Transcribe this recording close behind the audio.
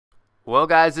Well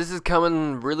guys, this is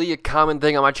really a common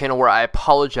thing on my channel where I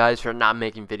apologize for not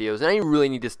making videos, and I really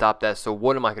need to stop that. So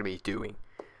what am I going to be doing?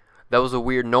 That was a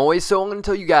weird noise, so I'm going to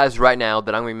tell you guys right now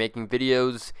that I'm going to be making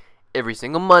videos every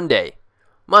single Monday.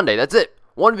 That's it.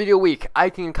 One video a week. I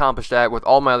can accomplish that with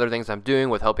all my other things I'm doing,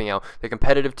 with helping out the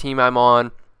competitive team I'm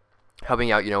on,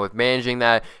 helping out, with managing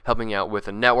that, helping out with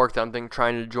a network that I'm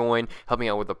trying to join, helping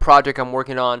out with a project I'm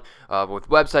working on, with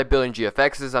website building,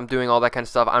 GFXs, I'm doing all that kind of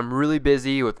stuff. I'm really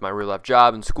busy with my real life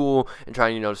job and school and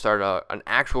trying, to start an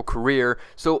actual career.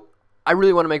 So I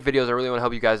really want to make videos. I really want to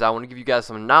help you guys out. I want to give you guys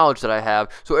some knowledge that I have.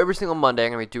 So every single Monday,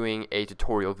 I'm going to be doing a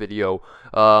tutorial video.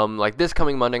 Like this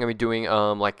coming Monday, I'm going to be doing,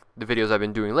 like the videos I've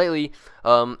been doing lately.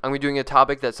 I'm going to be doing a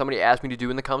topic that somebody asked me to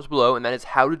do in the comments below, and that is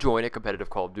how to join a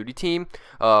competitive Call of Duty team,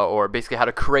 or basically how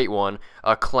to create one,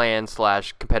 a clan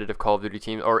 / competitive Call of Duty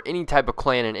team, or any type of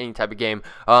clan in any type of game.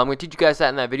 I'm going to teach you guys that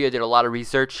in that video. I did a lot of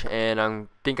research, and I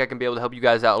think I can be able to help you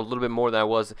guys out a little bit more than I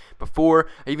was before.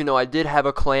 Even though I did have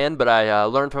a clan, but I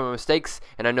learned from my mistakes,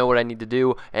 and I know what I need to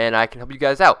do, and I can help you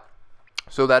guys out.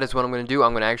 So that is what I'm going to do.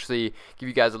 I'm going to actually give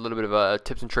you guys a little bit of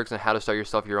tips and tricks on how to start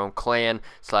yourself your own clan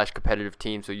 / competitive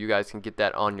team, so you guys can get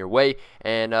that on your way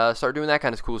and start doing that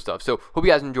kind of cool stuff. So hope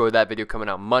you guys enjoyed that video coming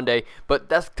out Monday. But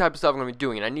that's the type of stuff I'm going to be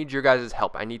doing, and I need your guys'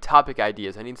 help. I need topic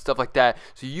ideas. I need stuff like that,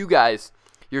 so you guys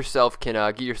yourself can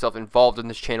get yourself involved in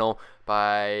this channel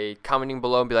by commenting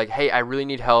below and be like, hey, I really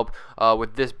need help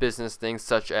with this business thing,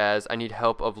 such as I need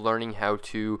help of learning how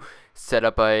to set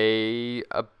up a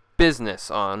business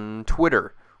on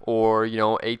Twitter, or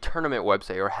a tournament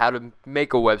website, or how to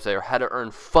make a website, or how to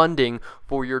earn funding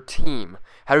for your team,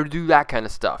 how to do that kind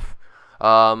of stuff.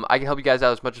 I can help you guys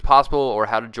out as much as possible, or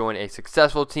how to join a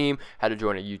successful team, how to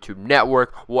join a YouTube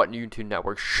network, what YouTube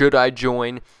network should I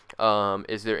join,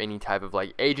 is there any type of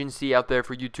agency out there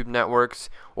for YouTube networks,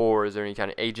 or is there any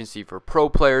kind of agency for pro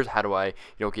players? How do I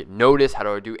get noticed? How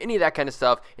do I do any of that kind of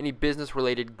stuff? Any business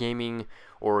related gaming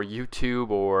or YouTube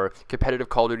or competitive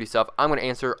Call of Duty stuff, I'm going to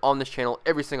answer on this channel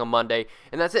every single Monday,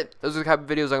 and that's it. Those are the type of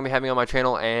videos I'm going to be having on my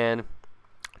channel. And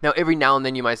now, every now and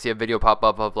then you might see a video pop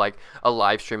up of a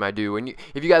live stream I do. And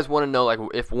if you guys want to know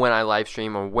when I live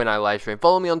stream or when I live stream,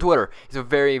 follow me on Twitter. It's a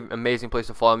very amazing place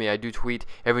to follow me. I do tweet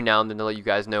every now and then to let you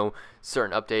guys know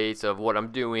certain updates of what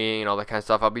I'm doing and all that kind of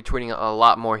stuff. I'll be tweeting a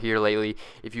lot more here lately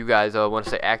if you guys want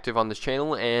to stay active on this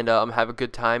channel and have a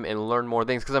good time and learn more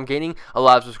things, because I'm gaining a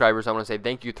lot of subscribers. I want to say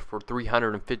thank you for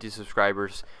 350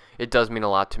 subscribers. It does mean a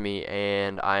lot to me,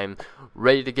 and I'm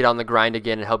ready to get on the grind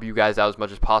again and help you guys out as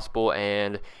much as possible.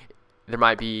 And there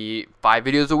might be 5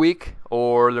 videos a week,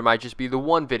 or there might just be the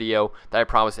one video that I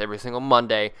promise every single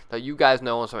Monday that you guys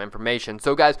know some information.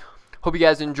 So guys, hope you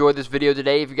guys enjoyed this video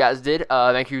today. If you guys did,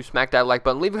 thank you. Smack that like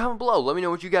button. Leave a comment below. Let me know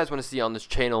what you guys want to see on this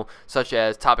channel, such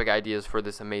as topic ideas for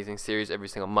this amazing series every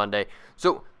single Monday.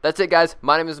 So that's it, guys.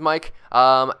 My name is Mike,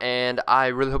 and I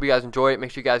really hope you guys enjoy it.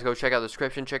 Make sure you guys go check out the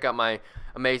description. Check out my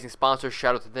amazing sponsors.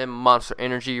 Shout out to them: Monster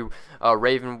Energy,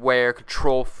 Ravenware,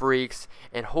 Control Freaks,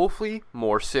 and hopefully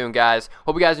more soon, guys.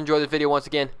 Hope you guys enjoyed the video once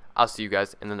again. I'll see you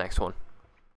guys in the next one.